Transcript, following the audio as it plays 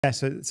Yeah,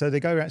 so they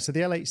go around. So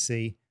the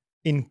LHC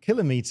in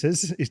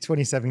kilometers is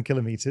 27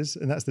 kilometers,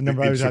 and that's the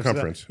number I was after.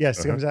 Circumference.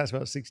 Yes, that's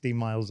about 16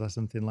 miles or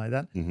something like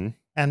that. Mm-hmm.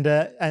 And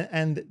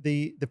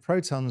the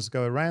protons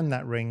go around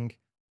that ring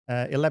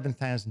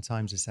 11,000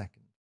 times a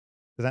second.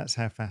 So that's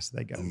how fast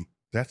they go.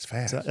 That's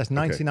fast. So that's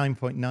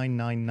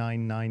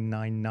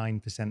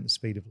 99.999999% the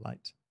speed of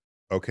light.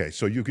 Okay,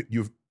 so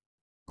you've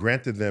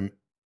granted them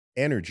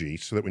energy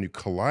so that when you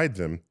collide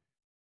them,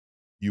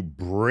 you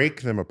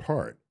break them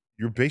apart.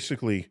 You're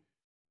basically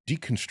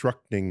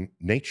deconstructing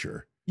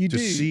nature to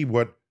see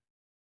what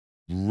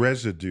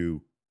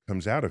residue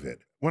comes out of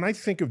it. When I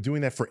think of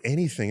doing that for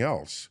anything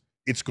else,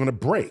 it's going to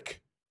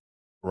break,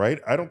 right?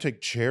 I don't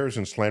take chairs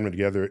and slam them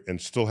together and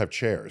still have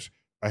chairs.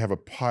 I have a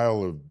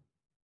pile of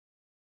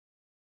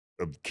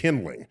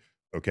kindling,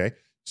 okay?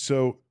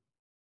 So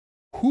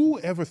who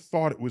ever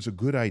thought it was a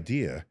good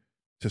idea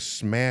to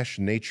smash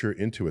nature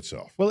into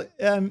itself? Well,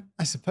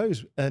 I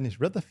suppose Ernest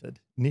Rutherford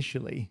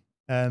initially.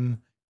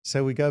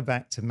 So we go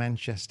back to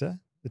Manchester,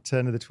 the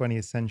turn of the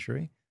 20th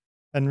century,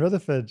 and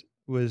Rutherford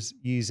was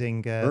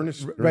using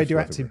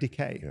radioactive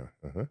decay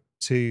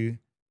to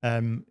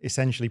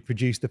essentially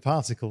produce the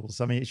particles.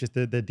 I mean, it's just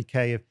the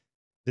decay of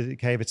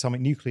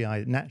atomic nuclei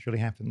that naturally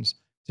happens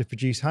to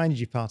produce high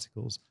energy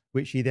particles,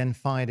 which he then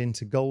fired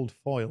into gold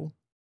foil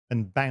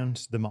and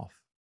bounced them off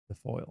the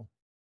foil.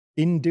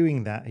 In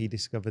doing that, he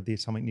discovered the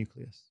atomic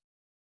nucleus.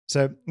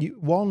 So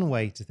one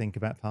way to think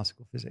about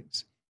particle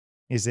physics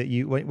is that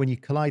when you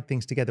collide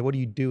things together, what are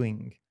you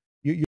doing?